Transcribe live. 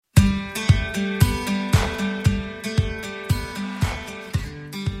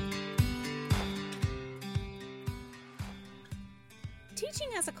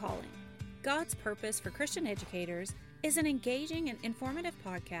Teaching as a Calling, God's Purpose for Christian Educators, is an engaging and informative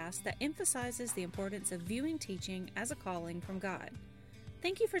podcast that emphasizes the importance of viewing teaching as a calling from God.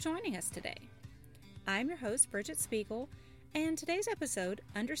 Thank you for joining us today. I'm your host, Bridget Spiegel, and today's episode,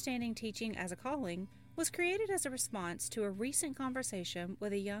 Understanding Teaching as a Calling, was created as a response to a recent conversation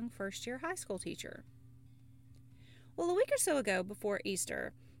with a young first-year high school teacher. Well, a week or so ago before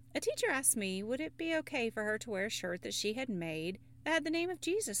Easter, a teacher asked me would it be okay for her to wear a shirt that she had made that had the name of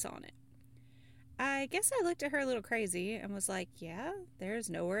Jesus on it. I guess I looked at her a little crazy and was like, yeah, there's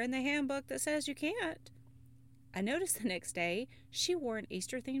nowhere in the handbook that says you can't. I noticed the next day she wore an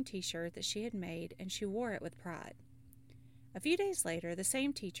Easter-themed t-shirt that she had made, and she wore it with pride. A few days later, the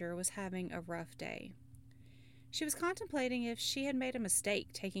same teacher was having a rough day. She was contemplating if she had made a mistake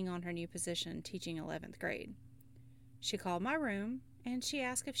taking on her new position teaching 11th grade. She called my room, and she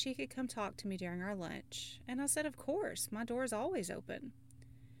asked if she could come talk to me during our lunch, and I said, of course, my door is always open.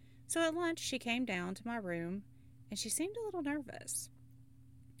 So at lunch, she came down to my room, and she seemed a little nervous.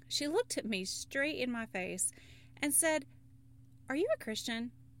 She looked at me straight in my face and said, "Are you a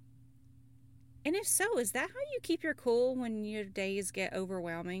Christian? And if so, is that how you keep your cool when your days get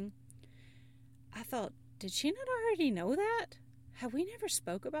overwhelming?" I thought, did she not already know that? Have we never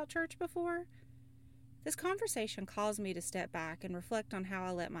spoke about church before? This conversation caused me to step back and reflect on how I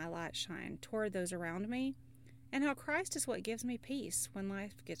let my light shine toward those around me, and how Christ is what gives me peace when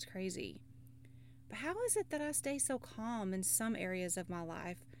life gets crazy. But how is it that I stay so calm in some areas of my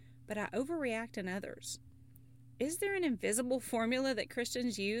life, but I overreact in others? Is there an invisible formula that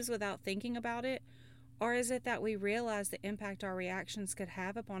Christians use without thinking about it, or is it that we realize the impact our reactions could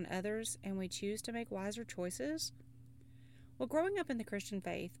have upon others and we choose to make wiser choices? Well, growing up in the Christian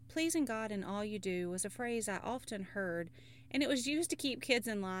faith, pleasing God in all you do was a phrase I often heard, and it was used to keep kids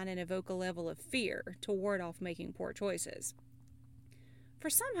in line and evoke a level of fear to ward off making poor choices.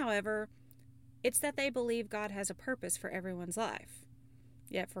 For some, however, it's that they believe God has a purpose for everyone's life.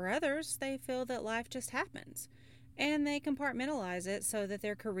 Yet for others, they feel that life just happens, and they compartmentalize it so that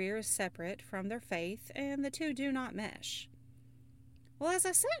their career is separate from their faith, and the two do not mesh. Well, as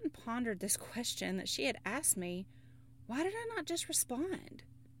I sat and pondered this question that she had asked me, why did I not just respond?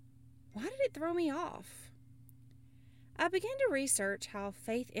 Why did it throw me off? I began to research how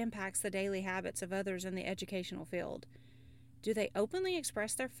faith impacts the daily habits of others in the educational field. Do they openly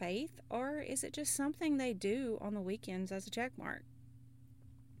express their faith, or is it just something they do on the weekends as a checkmark?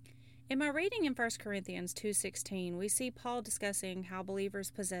 In my reading in 1 Corinthians 2:16, we see Paul discussing how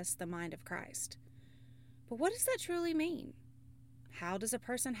believers possess the mind of Christ. But what does that truly mean? How does a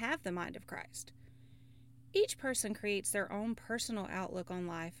person have the mind of Christ? Each person creates their own personal outlook on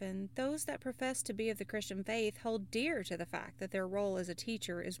life, and those that profess to be of the Christian faith hold dear to the fact that their role as a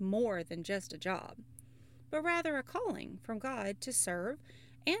teacher is more than just a job, but rather a calling from God to serve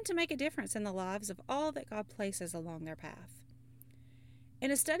and to make a difference in the lives of all that God places along their path.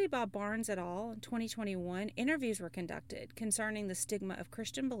 In a study by Barnes et al. In 2021, interviews were conducted concerning the stigma of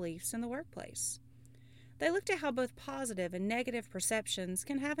Christian beliefs in the workplace. They looked at how both positive and negative perceptions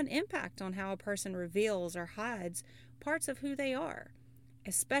can have an impact on how a person reveals or hides parts of who they are,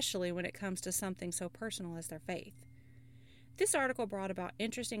 especially when it comes to something so personal as their faith. This article brought about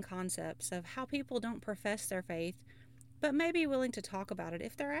interesting concepts of how people don't profess their faith, but may be willing to talk about it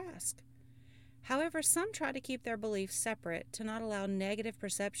if they're asked. However, some try to keep their beliefs separate to not allow negative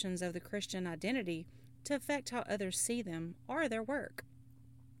perceptions of the Christian identity to affect how others see them or their work.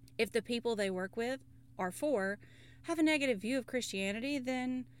 If the people they work with or for have a negative view of Christianity,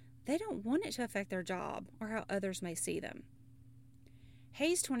 then they don't want it to affect their job or how others may see them.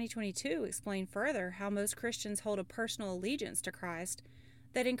 Hayes 2022 explained further how most Christians hold a personal allegiance to Christ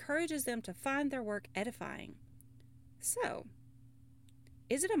that encourages them to find their work edifying. So,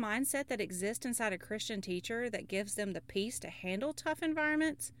 is it a mindset that exists inside a Christian teacher that gives them the peace to handle tough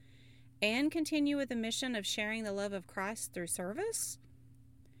environments and continue with the mission of sharing the love of Christ through service?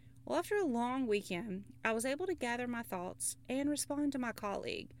 Well, after a long weekend, I was able to gather my thoughts and respond to my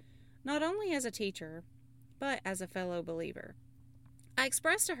colleague, not only as a teacher, but as a fellow believer. I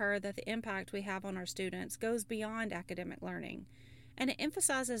expressed to her that the impact we have on our students goes beyond academic learning, and it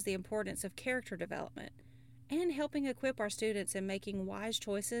emphasizes the importance of character development and helping equip our students in making wise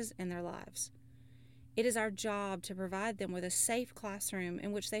choices in their lives. It is our job to provide them with a safe classroom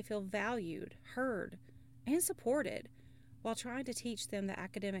in which they feel valued, heard, and supported, while trying to teach them the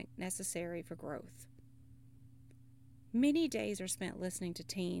academic necessary for growth. Many days are spent listening to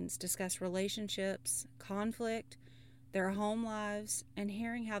teens discuss relationships, conflict, their home lives, and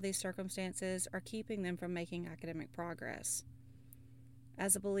hearing how these circumstances are keeping them from making academic progress.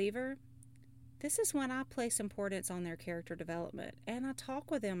 As a believer, This is when I place importance on their character development, and I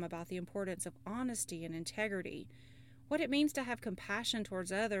talk with them about the importance of honesty and integrity, what it means to have compassion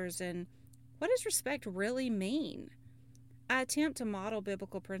towards others, and what does respect really mean? I attempt to model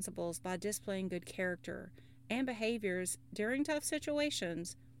biblical principles by displaying good character and behaviors during tough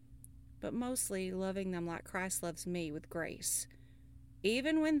situations, but mostly loving them like Christ loves me with grace,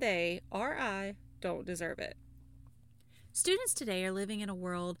 even when they or I don't deserve it. Students today are living in a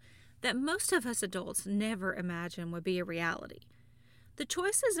world that most of us adults never imagined would be a reality. The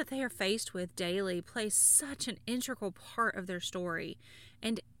choices that they are faced with daily play such an integral part of their story,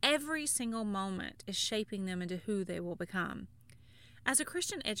 and every single moment is shaping them into who they will become. As a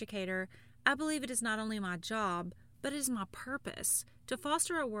Christian educator, I believe it is not only my job, but it is my purpose to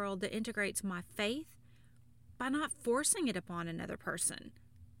foster a world that integrates my faith by not forcing it upon another person,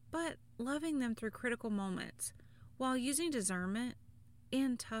 but loving them through critical moments while using discernment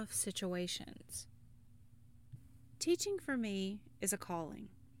in tough situations. Teaching for me is a calling,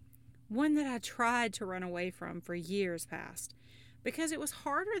 one that I tried to run away from for years past because it was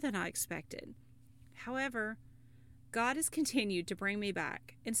harder than I expected. However, God has continued to bring me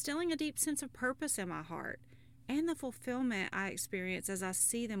back, instilling a deep sense of purpose in my heart and the fulfillment I experience as I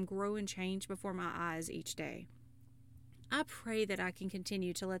see them grow and change before my eyes each day. I pray that I can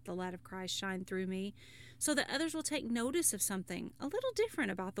continue to let the light of Christ shine through me so that others will take notice of something a little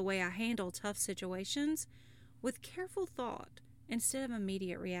different about the way I handle tough situations with careful thought instead of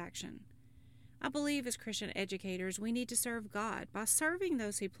immediate reaction. I believe as Christian educators, we need to serve God by serving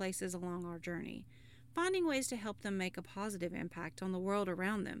those He places along our journey, finding ways to help them make a positive impact on the world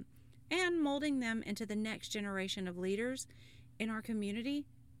around them, and molding them into the next generation of leaders in our community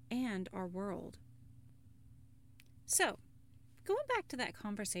and our world. So, going back to that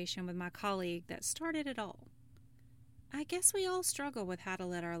conversation with my colleague that started it all, I guess we all struggle with how to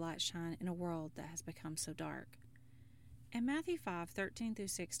let our light shine in a world that has become so dark. In Matthew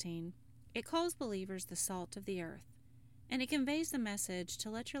 5:13-16, it calls believers the salt of the earth, and it conveys the message to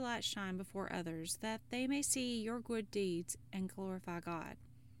let your light shine before others that they may see your good deeds and glorify God.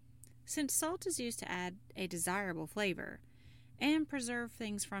 Since salt is used to add a desirable flavor and preserve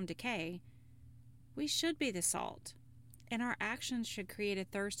things from decay, we should be the salt, and our actions should create a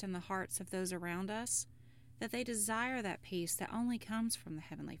thirst in the hearts of those around us that they desire that peace that only comes from the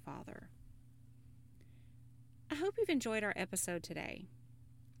Heavenly Father. I hope you've enjoyed our episode today.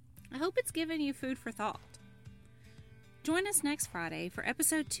 I hope it's given you food for thought. Join us next Friday for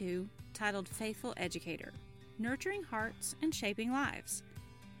episode 2, titled Faithful Educator, Nurturing Hearts and Shaping Lives,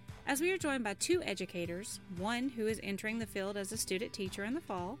 as we are joined by 2 educators, one who is entering the field as a student teacher in the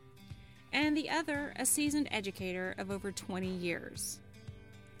fall, and the other a seasoned educator of over 20 years.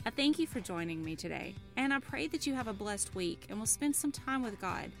 I thank you for joining me today, and I pray that you have a blessed week and will spend some time with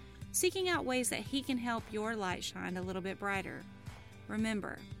God, seeking out ways that He can help your light shine a little bit brighter.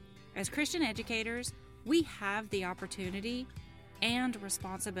 Remember, as Christian educators, we have the opportunity and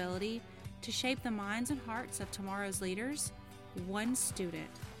responsibility to shape the minds and hearts of tomorrow's leaders, one student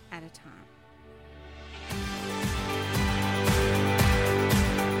at a time.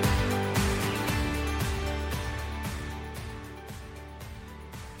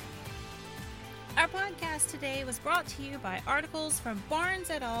 Our podcast today was brought to you by articles from Barnes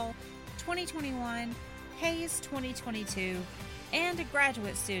et al. 2021, Hayes 2022, and a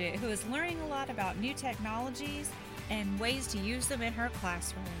graduate student who is learning a lot about new technologies and ways to use them in her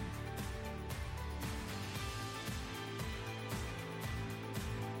classroom.